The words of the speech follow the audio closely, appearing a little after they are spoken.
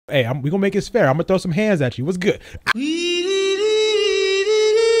Hey, we gonna make this fair. I'm gonna throw some hands at you. What's good?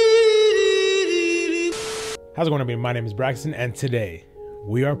 How's it going, everybody? My name is Braxton, and today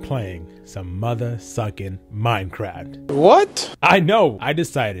we are playing some mother-sucking Minecraft. What? I know. I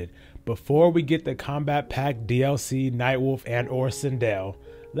decided before we get the Kombat Pack DLC, Nightwolf, and or SINDEL,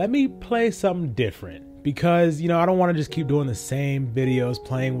 let me play something different. Because, you know, I don't want to just keep doing the same videos,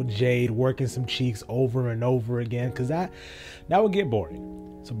 playing with Jade, working some cheeks over and over again, because that would get boring.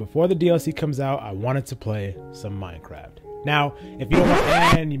 So before the DLC comes out, I wanted to play some Minecraft. Now, if you don't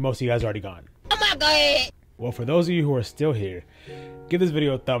want, and most of you guys are already gone. Oh my god! Well, for those of you who are still here, give this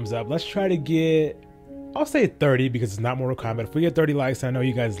video a thumbs up. Let's try to get, I'll say 30 because it's not Mortal Kombat. If we get 30 likes, I know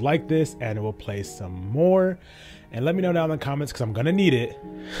you guys like this, and we'll play some more. And let me know down in the comments, because I'm gonna need it,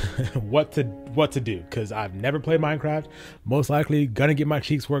 what to do, because I've never played Minecraft. Most likely gonna get my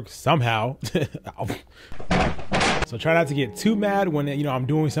cheeks worked somehow. So try not to get too mad when, you know, I'm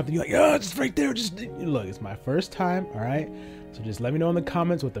doing something. You're like, oh, just right there. Just look, it's my first time. All right. So just let me know in the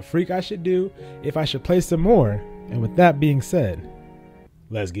comments what the freak I should do, if I should play some more. And with that being said,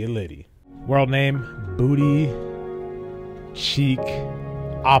 let's get litty. World name, Booty Cheek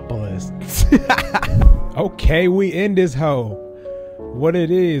Opolis. Okay, we in this hoe. What it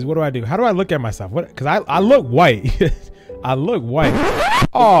is? What do I do? How do I look at myself? What? Because I look white. I look white.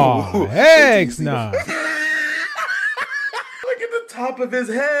 Oh, heck nah. Top of his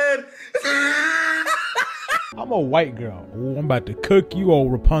head. I'm a white girl. Ooh, I'm about to cook you,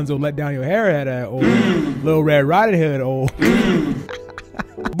 old Rapunzel. Let down your hair at that old Little Red Riding Hood, old. Boy,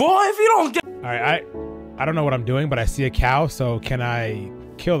 if you don't get. All right, I don't know what I'm doing, but I see a cow. So can I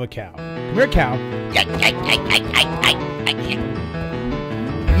kill the cow? Come here, cow.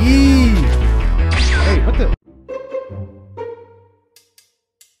 Yee. Hey, what the?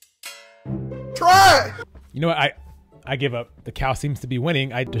 Try. You know what? I give up. The cow seems to be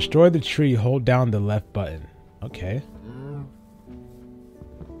winning. I destroy the tree. Hold down the left button. Okay.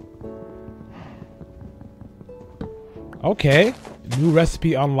 Okay. New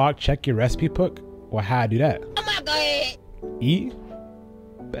recipe unlocked. Check your recipe book. Well, how I do that? Oh my god. E.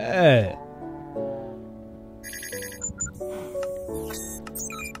 Bet.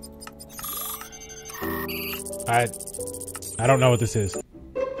 I don't know what this is.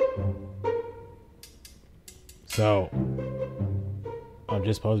 So, I'm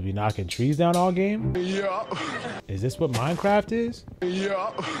just supposed to be knocking trees down all game? Yeah. Is this what Minecraft is?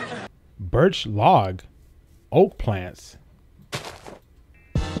 Yeah. Birch log. Oak plants.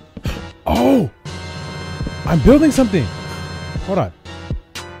 Oh! I'm building something! Hold on.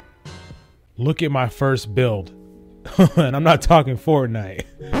 Look at my first build. And I'm not talking Fortnite.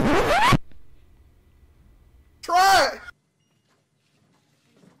 Try.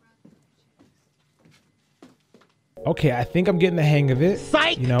 Okay, I think I'm getting the hang of it.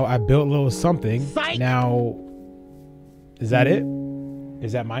 Psych. You know, I built a little something. Psych. Now, is that it?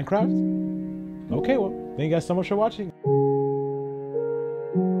 Is that Minecraft? Okay, well, thank you guys so much for watching.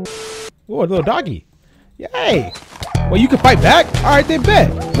 Whoa, a little doggy. Yay. Well, you can fight back? All right, then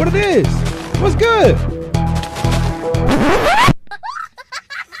bet. What it is? What's good?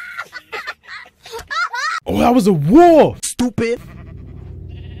 Oh, that was a wolf. Stupid.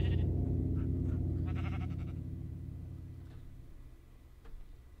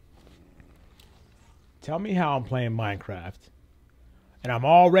 Tell me how I'm playing Minecraft and I'm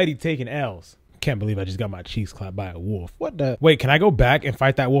already taking L's. Can't believe I just got my cheeks clapped by a wolf. What the? Wait, can I go back and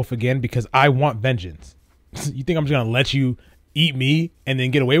fight that wolf again? Because I want vengeance. You think I'm just gonna let you eat me and then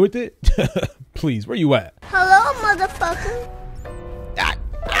get away with it? Please, where you at? Hello, motherfucker.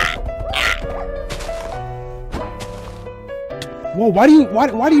 Whoa, why do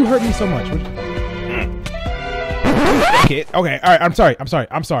you hurt me so much? Okay, all right, I'm sorry.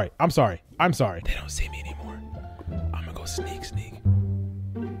 They don't see me anymore. I'm gonna go sneak.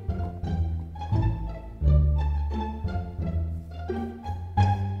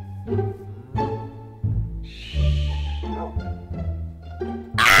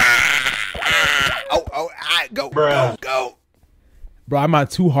 Go. Bro, I'm on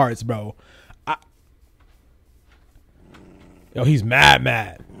 2 hearts, bro. Yo, he's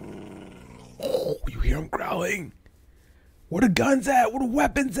mad. Oh, you hear him growling? Where the guns at? Where the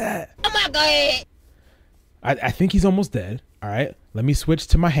weapons at? Oh my god! I think he's almost dead. All right, let me switch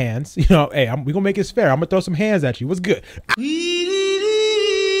to my hands. You know, hey, we gonna make this fair. I'm gonna throw some hands at you. What's good?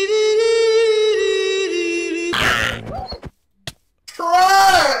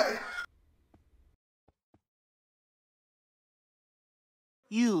 Try.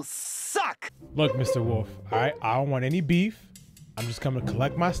 You suck. Look, Mr. Wolf. All right, I don't want any beef. I'm just coming to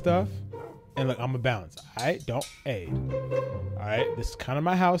collect my stuff And look, I'm gonna bounce. All right, don't. Hey. All right, this is kind of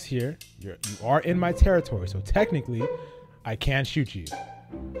my house here. You are in my territory, so technically, I can shoot you.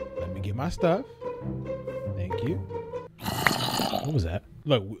 Let me get my stuff. Thank you. What was that?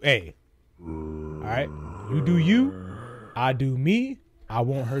 Look, hey. All right, you do you, I do me. I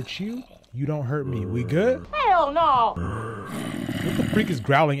won't hurt you. You don't hurt me. We good? Hell no. What the freak is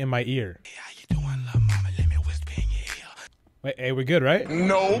growling in my ear? Hey, how you doing, love mama? Let me whisper in your ear. Wait, hey, we good, right?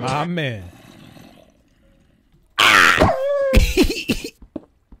 No. My man.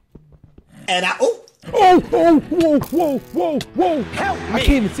 And whoa. Help me. I can't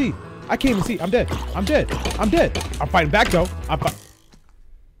even see. I can't even see. I'm dead. I'm dead. I'm dead. I'm fighting back though. Oh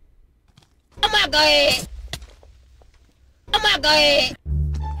my god. Oh my god.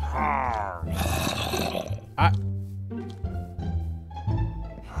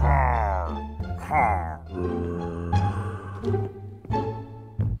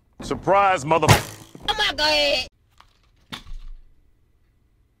 Surprise, mother. Oh my god.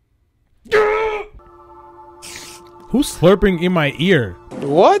 Who's slurping in my ear?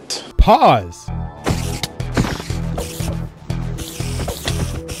 What? Pause.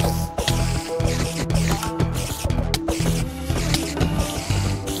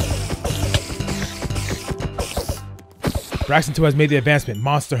 BraxtonToo has made the advancement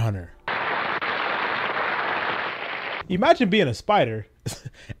Monster Hunter. Imagine being a spider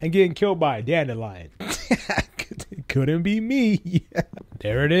and getting killed by a dandelion. Couldn't be me.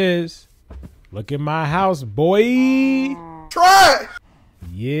 There it is. Look at my house, boy. Try.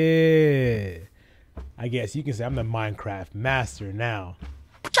 Yeah. I guess you can say I'm the Minecraft master now.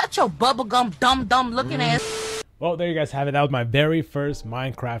 Shut your bubblegum dumb looking ass. Well, there you guys have it. That was my very first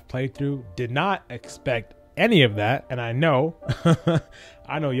Minecraft playthrough. Did not expect any of that, and I know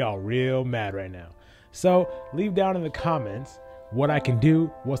I know y'all real mad right now. So leave down in the comments what I can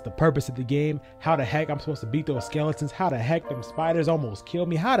do, what's the purpose of the game, how the heck I'm supposed to beat those skeletons, how the heck them spiders almost killed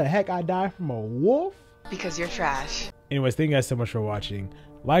me, how the heck I died from a wolf. Because you're trash. Anyways, thank you guys so much for watching.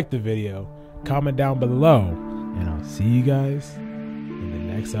 Like the video, comment down below, and I'll see you guys in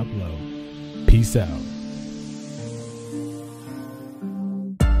the next upload. Peace out.